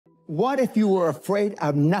What if you were afraid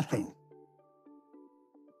of nothing?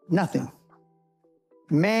 Nothing.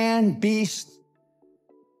 Man, beast,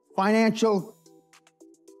 financial,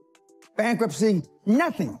 bankruptcy,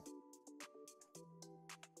 nothing.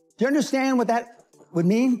 Do you understand what that would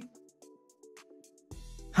mean?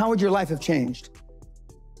 How would your life have changed?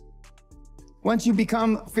 Once you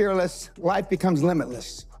become fearless, life becomes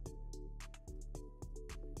limitless.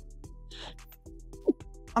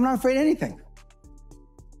 I'm not afraid of anything.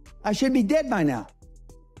 I should be dead by now.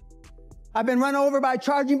 I've been run over by a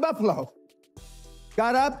charging buffalo.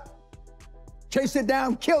 Got up, chased it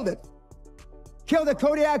down, killed it. Killed a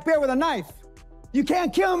Kodiak bear with a knife. You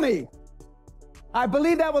can't kill me. I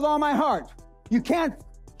believe that with all my heart. You can't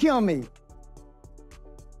kill me.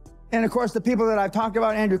 And of course, the people that I've talked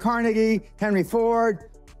about, Andrew Carnegie, Henry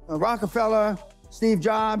Ford, Rockefeller, Steve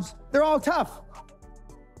Jobs, they're all tough.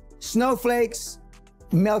 Snowflakes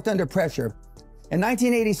melt under pressure. In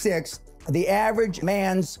 1986, the average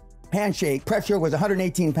man's handshake pressure was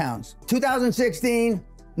 118 pounds. 2016,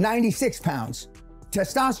 96 pounds.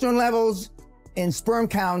 Testosterone levels in sperm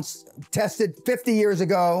counts tested 50 years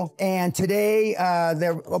ago, and today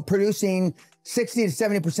they're producing 60 to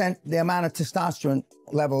 70% the amount of testosterone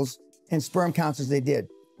levels in sperm counts as they did.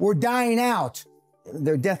 We're dying out.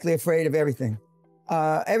 They're deathly afraid of everything.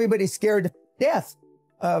 Everybody's scared to death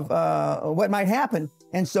of what might happen.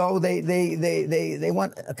 And so they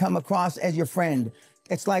want to come across as your friend.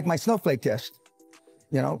 It's like my snowflake test.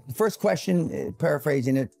 You know, first question,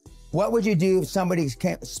 paraphrasing it, what would you do if somebody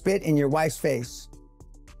spit in your wife's face?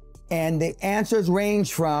 And the answers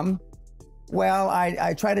range from, well,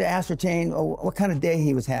 I try to ascertain what kind of day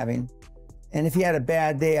he was having. And if he had a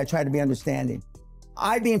bad day, I try to be understanding.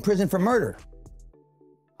 I'd be in prison for murder.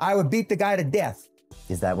 I would beat the guy to death.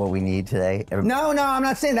 Is that what we need today? No, I'm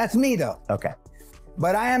not saying that's me though. Okay.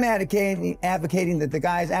 But I am advocating that the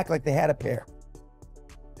guys act like they had a pair.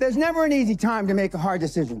 There's never an easy time to make a hard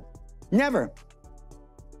decision. Never.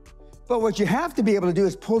 But what you have to be able to do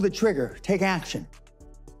is pull the trigger, take action.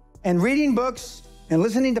 And reading books and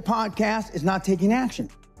listening to podcasts is not taking action.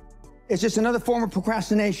 It's just another form of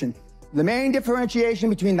procrastination. The main differentiation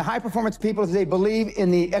between the high-performance people is they believe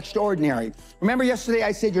in the extraordinary. Remember yesterday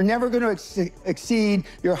I said you're never going to exceed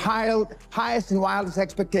your highest and wildest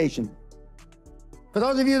expectation. For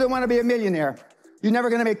those of you that want to be a millionaire, you're never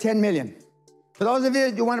going to make 10 million. For those of you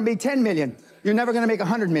that want to be 10 million, you're never going to make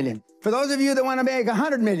 100 million. For those of you that want to make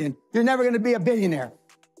 100 million, you're never going to be a billionaire.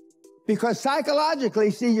 Because psychologically,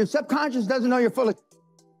 see, your subconscious doesn't know you're full of...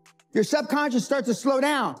 Your subconscious starts to slow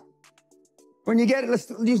down. When you get it, let's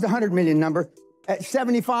use the 100 million number, at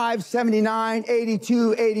 75, 79,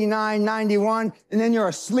 82, 89, 91, and then you're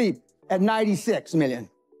asleep at 96 million.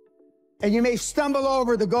 And you may stumble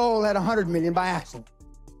over the goal at 100 million by accident.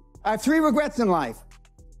 I have 3 regrets in life.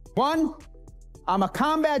 1, I'm a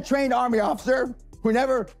combat-trained Army officer who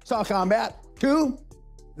never saw combat. 2,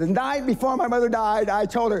 the night before my mother died, I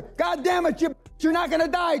told her, God damn it, you're not gonna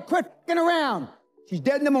die, quit f***ing around. She's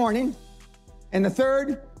dead in the morning. And the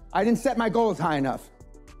 3rd, I didn't set my goals high enough.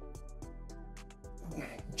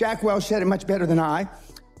 Jack Welch said it much better than I.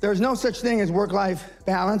 There's no such thing as work-life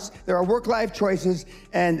balance. There are work-life choices,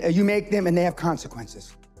 and you make them, and they have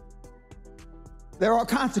consequences. There are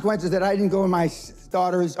consequences that I didn't go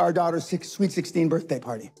to our daughter's sweet 16 birthday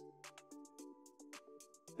party.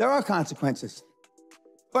 There are consequences.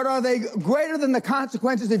 But are they greater than the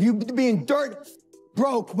consequences of you being dirt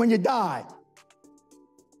broke when you die?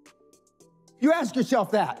 You ask yourself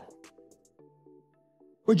that.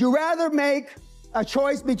 Would you rather make a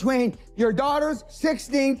choice between your daughter's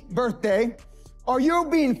 16th birthday or you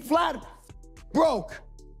being flat broke,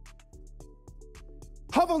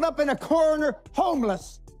 huddled up in a corner,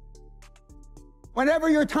 homeless, whenever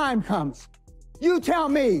your time comes? You tell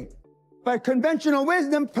me. But conventional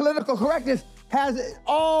wisdom, political correctness, has it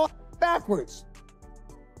all backwards.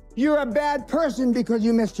 You're a bad person because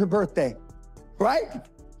you missed her birthday, right?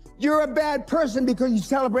 You're a bad person because you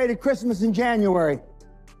celebrated Christmas in January,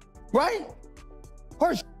 right?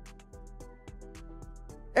 Horse.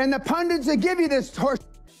 And the pundits that give you this horse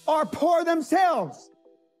are poor themselves.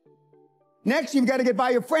 Next, you've got to get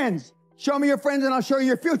by your friends. Show me your friends and I'll show you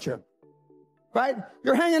your future, right?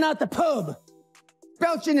 You're hanging out the pub,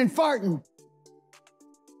 belching and farting.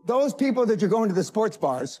 Those people that you're going to the sports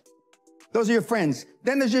bars, those are your friends.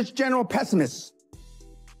 Then there's just general pessimists.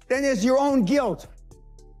 Then there's your own guilt.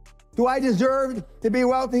 Do I deserve to be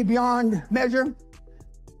wealthy beyond measure?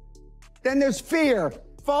 Then there's fear,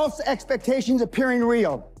 false expectations appearing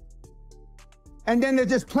real. And then there's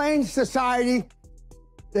just plain society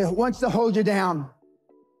that wants to hold you down.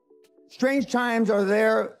 Strange times are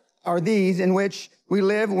there are these in which we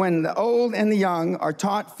live when the old and the young are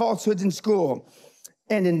taught falsehoods in school.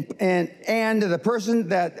 And the person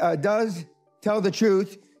that does tell the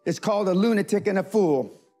truth is called a lunatic and a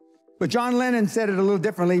fool. But John Lennon said it a little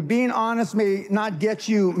differently. Being honest may not get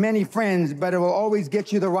you many friends, but it will always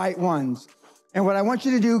get you the right ones. And what I want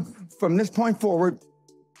you to do from this point forward,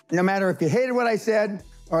 no matter if you hated what I said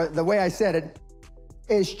or the way I said it,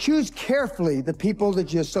 is choose carefully the people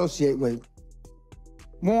that you associate with.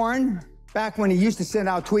 Warren, back when he used to send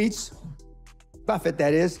out tweets, Buffett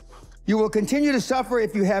that is, you will continue to suffer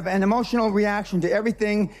if you have an emotional reaction to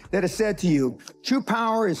everything that is said to you. True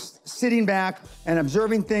power is sitting back and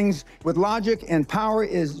observing things with logic, and power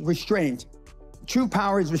is restraint. True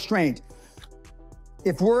power is restraint.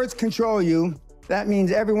 If words control you, that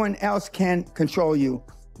means everyone else can control you.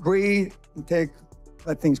 Breathe and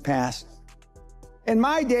let things pass. In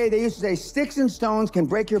my day, they used to say, sticks and stones can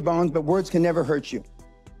break your bones, but words can never hurt you.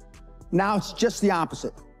 Now it's just the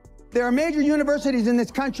opposite. There are major universities in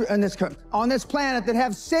this country, on this planet, that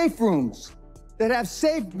have safe rooms, that have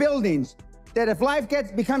safe buildings, that if life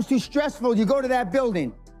becomes too stressful, you go to that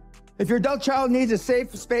building. If your adult child needs a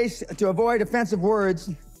safe space to avoid offensive words,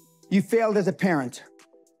 you failed as a parent.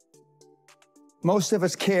 Most of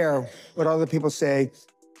us care what other people say,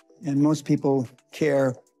 and most people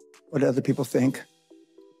care what other people think.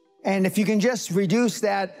 And if you can just reduce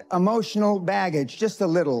that emotional baggage just a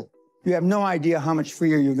little, you have no idea how much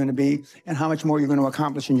freer you're going to be and how much more you're going to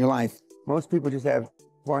accomplish in your life. Most people just have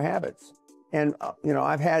poor habits. And,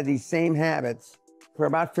 I've had these same habits for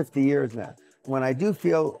about 50 years now. When I do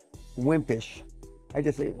feel wimpish, I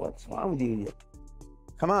just say, what's wrong with you?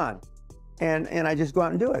 Come on. And I just go out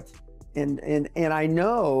and do it. And I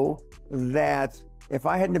know that if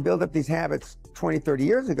I hadn't built up these habits 20, 30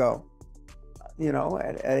 years ago,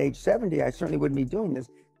 at age 70, I certainly wouldn't be doing this.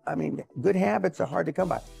 I mean, good habits are hard to come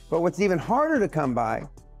by. But what's even harder to come by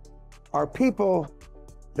are people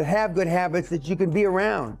that have good habits that you can be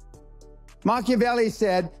around. Machiavelli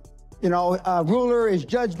said, a ruler is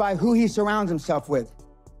judged by who he surrounds himself with.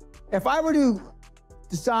 If I were to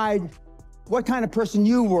decide what kind of person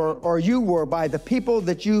you were by the people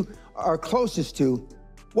that you are closest to,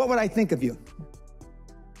 what would I think of you?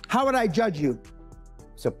 How would I judge you?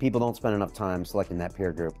 So people don't spend enough time selecting that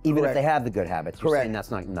peer group, even if they have the good habits. You're saying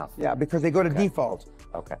that's not enough. Yeah, because they go to default.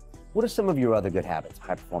 Okay. What are some of your other good habits,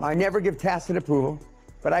 high performance? I never give tacit approval,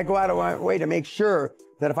 but I go out of my way to make sure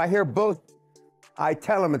that if I hear both, I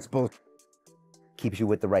tell them it's both. Keeps you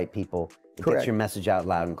with the right people. It gets your message out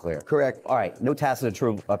loud and clear. Correct. All right, no tacit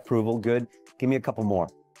approval, good. Give me a couple more.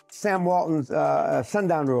 Sam Walton's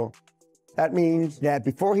sundown rule. That means that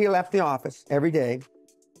before he left the office every day,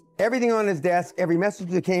 everything on his desk, every message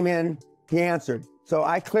that came in, he answered. So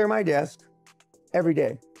I clear my desk every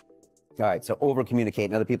day. All right, so over-communicate,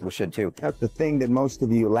 and other people should too. That's the thing that most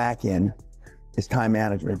of you lack in, is time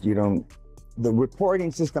management. The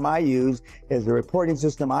reporting system I use is the reporting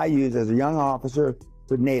system I use as a young officer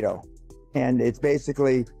with NATO. And it's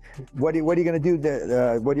basically, what are you going to do?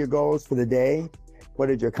 What are your goals for the day? What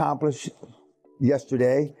did you accomplish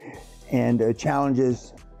yesterday? And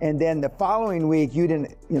challenges. And then the following week, you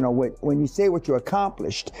didn't, when you say what you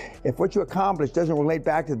accomplished, if what you accomplished doesn't relate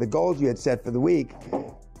back to the goals you had set for the week,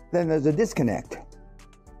 then there's a disconnect.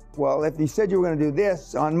 Well, if you said you were going to do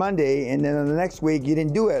this on Monday, and then on the next week you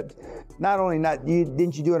didn't do it,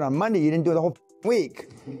 didn't you do it on Monday, you didn't do it the whole week.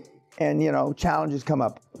 And, challenges come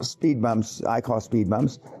up, speed bumps, I call speed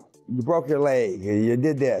bumps. You broke your leg, you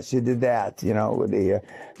did this, you did that,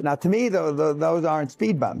 Now, to me, those aren't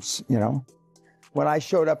speed bumps, When I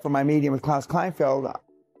showed up for my meeting with Klaus Kleinfeld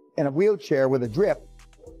in a wheelchair with a drip,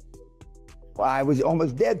 I was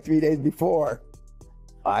almost dead 3 days before.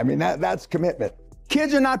 I mean, that's commitment.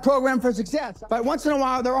 Kids are not programmed for success, but once in a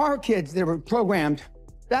while there are kids that were programmed.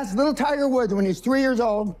 That's little Tiger Woods when he's 3 years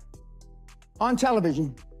old on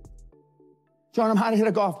television, showing him how to hit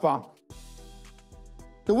a golf ball.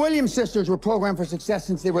 The Williams sisters were programmed for success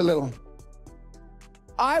since they were little.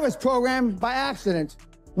 I was programmed by accident.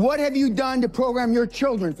 What have you done to program your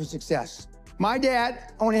children for success? My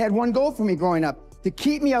dad only had one goal for me growing up, to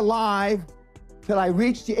keep me alive till I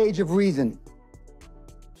reached the age of reason.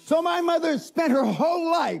 So my mother spent her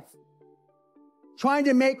whole life trying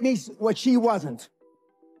to make me what she wasn't.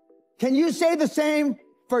 Can you say the same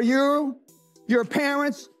for you, your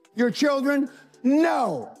parents, your children?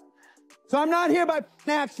 No. So I'm not here by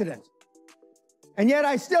accident. And yet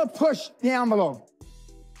I still push the envelope.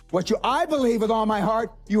 I believe with all my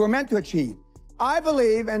heart, you were meant to achieve. I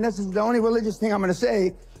believe, and this is the only religious thing I'm going to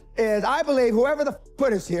say, is I believe whoever the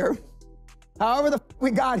put us here, however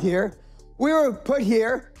we got here, we were put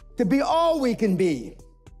here to be all we can be.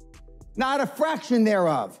 not a fraction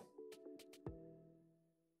thereof.